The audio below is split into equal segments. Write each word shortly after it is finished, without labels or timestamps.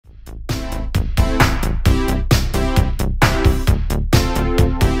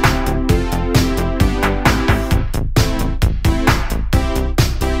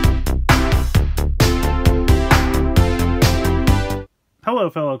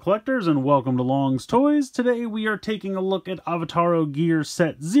collectors, and welcome to Long's Toys. Today we are taking a look at Avataro Gear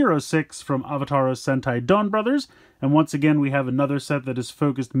Set 06 from Avataro Sentai DonBrothers. And once again, we have another set that is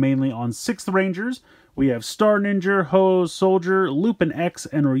focused mainly on 6th Rangers. We have Star Ninja, Ho-Oh Soldier, Lupin X,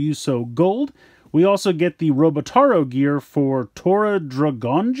 and Ryuso Gold. We also get the Robotaro gear for Tora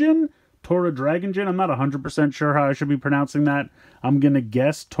Dragonjin? Tora Dragonjin? I'm not 100% sure how I should be pronouncing that. I'm going to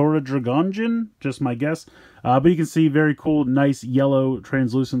guess Tora Dragonjin, just my guess. But you can see very cool, nice yellow,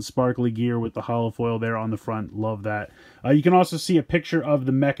 translucent, sparkly gear with the hollow foil there on the front. Love that. You can also see a picture of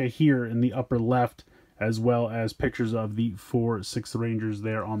the mecha here in the upper left, as well as pictures of the 4 6th Rangers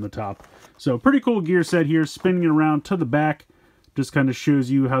there on the top. So pretty cool gear set here, spinning it around to the back. Just kind of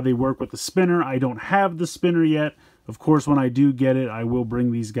shows you how they work with the spinner. I don't have the spinner yet. Of course, when I do get it, I will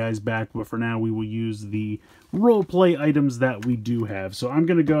bring these guys back, but for now, we will use the role-play items that we do have. So I'm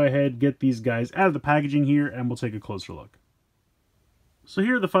going to go ahead, get these guys out of the packaging here, and we'll take a closer look. So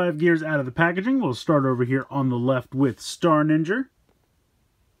here are the 5 gears out of the packaging. We'll start over here on the left with Star Ninja.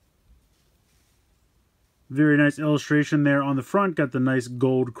 Very nice illustration there on the front. Got the nice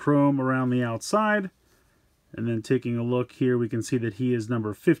gold chrome around the outside. And then taking a look here, we can see that he is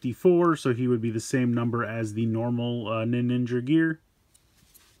number 54, so he would be the same number as the normal Ninja gear.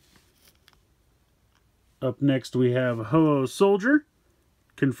 Up next we have Ho-Oh Soldier,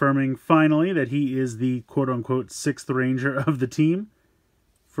 confirming finally that he is the quote-unquote 6th Ranger of the team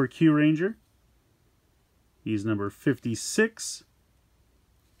for Q Ranger. He's number 56.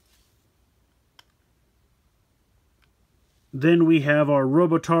 Then we have our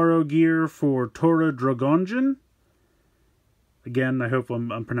Robotaro gear for Tora Dragonjin. Again, I hope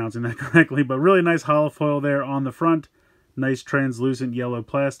I'm pronouncing that correctly, but really nice hollow foil there on the front. Nice translucent yellow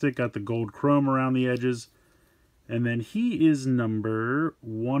plastic. Got the gold chrome around the edges. And then he is number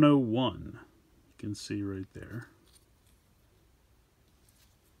 101. You can see right there.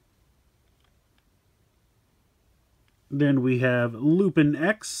 Then we have Lupin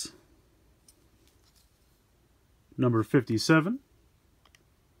X, number 57.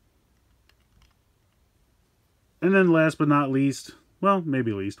 And then last but not least, well,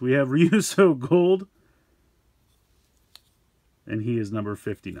 maybe least, we have Ryuso Gold. And he is number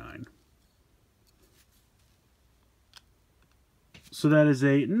 59. So that is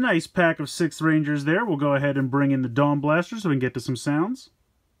a nice pack of 6th Rangers there. We'll go ahead and bring in the Dawn Blaster so we can get to some sounds.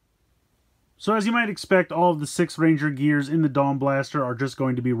 So as you might expect, all of the 6th Ranger gears in the Dawn Blaster are just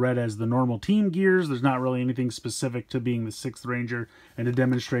going to be read as the normal team gears. There's not really anything specific to being the 6th Ranger. And to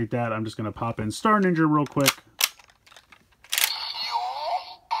demonstrate that, I'm just going to pop in Star Ninja real quick.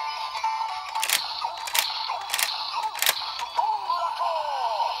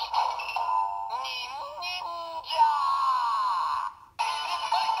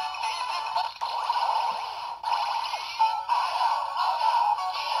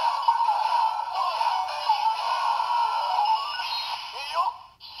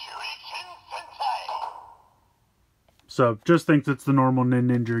 So just think that's the normal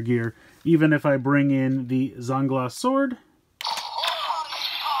Ninja gear. Even if I bring in the Zangla sword.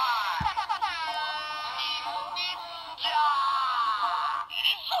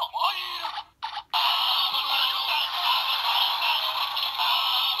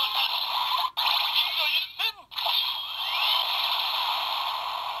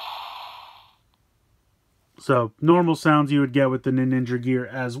 So normal sounds you would get with the Ninja gear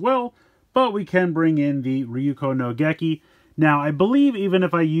as well. But we can bring in the Ryuko no Geki. Now, I believe even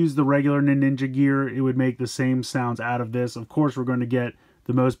if I use the regular Ninja gear, it would make the same sounds out of this. Of course, we're going to get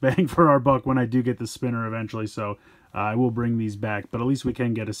the most bang for our buck when I do get the spinner eventually, so I will bring these back. But at least we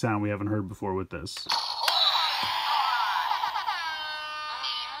can get a sound we haven't heard before with this.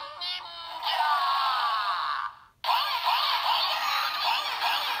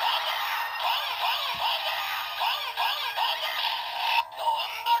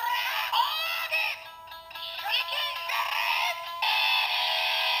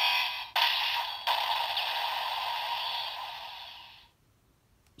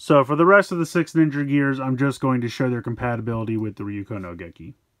 So for the rest of the 6 Ninja gears, I'm just going to show their compatibility with the Ryuko no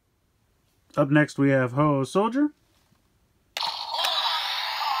Geki. Up next we have Ho-Oh Soldier.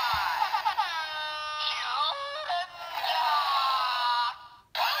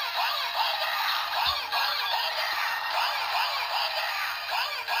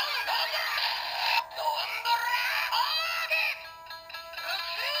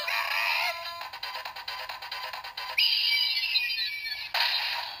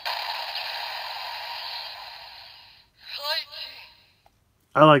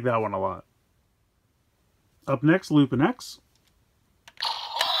 I like that one a lot. Up next, Lupin X.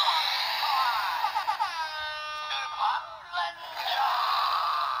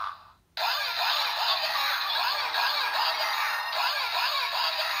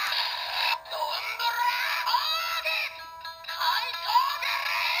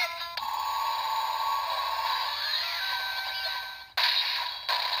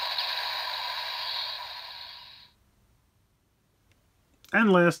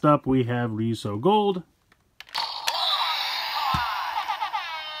 And last up, we have Ryuso Gold.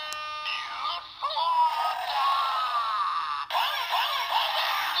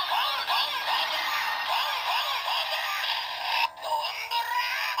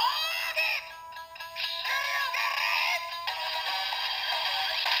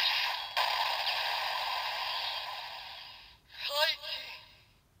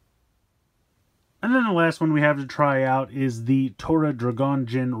 And then the last one we have to try out is the Tora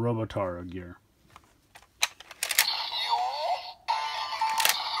Dragonjin Robotaro gear.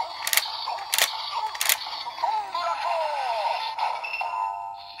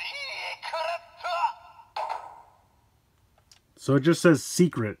 So it just says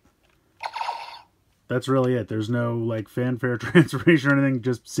secret. That's really it. There's no like fanfare transformation or anything,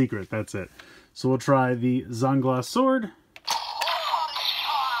 just secret. That's it. So we'll try the Zanglass sword.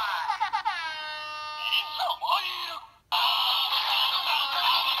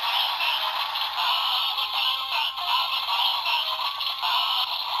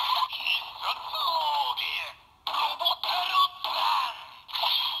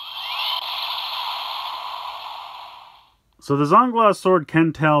 So the Zanglass sword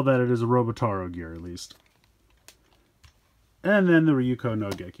can tell that it is a Robotaro gear, at least. And then the Ryuko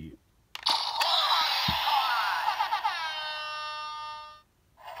no Geki.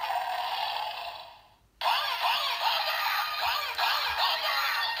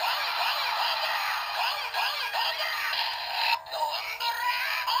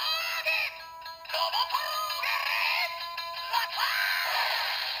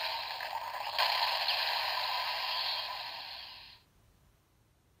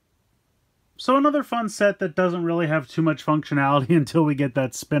 So another fun set that doesn't really have too much functionality until we get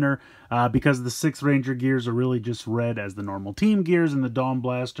that spinner, because the 6 Ranger gears are really just read as the normal team gears in the Dawn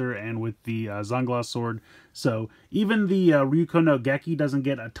Blaster and with the Zanglass sword. So even the Ryuko no Geki doesn't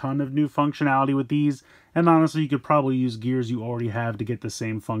get a ton of new functionality with these, and honestly you could probably use gears you already have to get the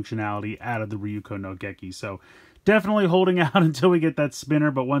same functionality out of the Ryuko no Geki. So definitely holding out until we get that spinner,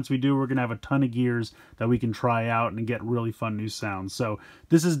 but once we do, we're going to have a ton of gears that we can try out and get really fun new sounds. So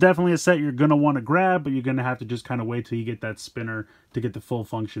this is definitely a set you're going to want to grab, but you're going to have to just kind of wait till you get that spinner to get the full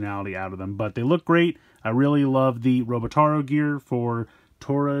functionality out of them. But they look great. I really love the Robotaro gear for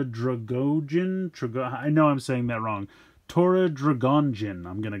Tora Dragonjin. I know I'm saying that wrong. Tora Dragonjin,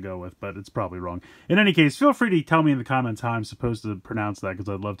 I'm going to go with, but it's probably wrong. In any case, feel free to tell me in the comments how I'm supposed to pronounce that, because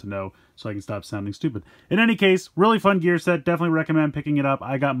I'd love to know so I can stop sounding stupid. In any case, really fun gear set. Definitely recommend picking it up.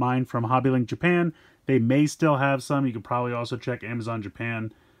 I got mine from HobbyLink Japan. They may still have some. You could probably also check Amazon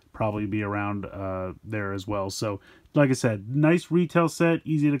Japan. Probably be around there as well. So, like I said, nice retail set,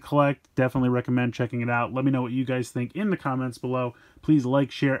 easy to collect. Definitely recommend checking it out. Let me know what you guys think in the comments below. Please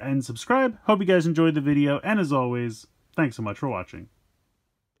like, share, and subscribe. Hope you guys enjoyed the video, and as always, thanks so much for watching.